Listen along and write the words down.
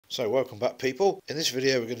So welcome back people. In this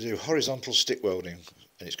video we're going to do horizontal stick welding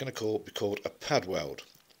and it's going to be called a pad weld.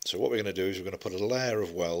 So what we're going to do is we're going to put a layer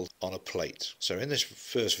of weld on a plate. So in this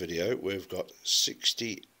first video we've got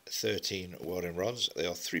 6013 welding rods. They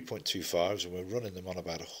are 3.25s and we're running them on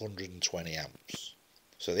about 120 amps.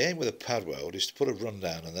 So the aim with a pad weld is to put a run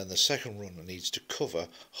down and then the second run needs to cover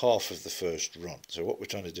half of the first run. So what we're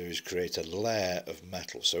trying to do is create a layer of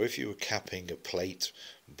metal. So if you were capping a plate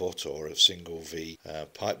butt or a single V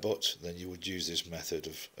pipe butt, then you would use this method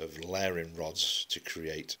of layering rods to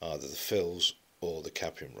create either the fills or the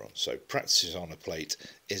capping run. So practices on a plate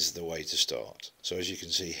is the way to start. So as you can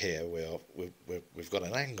see here we've got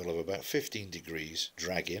an angle of about 15 degrees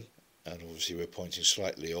dragging, and obviously we're pointing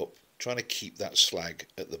slightly up, trying to keep that slag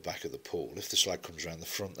at the back of the pool. If the slag comes around the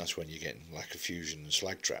front, that's when you're getting lack of fusion and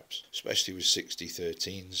slag traps. Especially with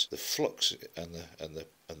 6013s, the flux and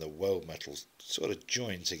the weld metals sort of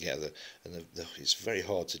join together, and it's very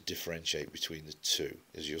hard to differentiate between the two.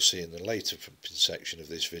 As you'll see in the later section of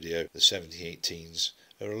this video, the 7018s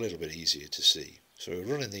are a little bit easier to see. So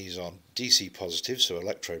we're running these on DC positive, so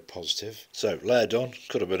electrode positive. So layer done,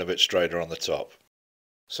 could have been a bit straighter on the top.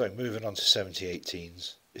 So moving on to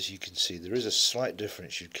 7018s. As you can see, there is a slight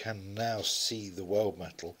difference. You can now see the weld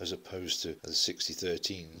metal as opposed to the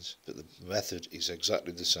 6013s, but the method is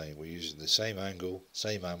exactly the same. We're using the same angle,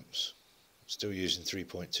 same amps, still using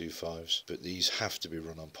 3.25s, but these have to be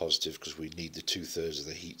run on positive because we need the 2/3 of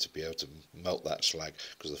the heat to be able to melt that slag,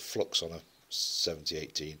 because the flux on a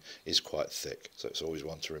 7018 is quite thick, so it's always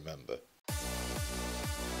one to remember.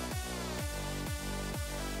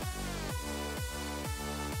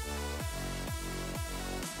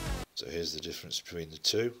 So here's the difference between the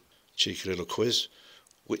two. Cheeky little quiz.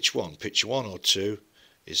 Which one, picture 1 or 2,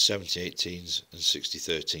 is 7018s and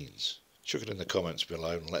 6013s? Chuck it in the comments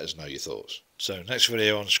below and let us know your thoughts. So next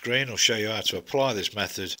video on screen will show you how to apply this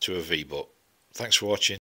method to a V-butt. Thanks for watching.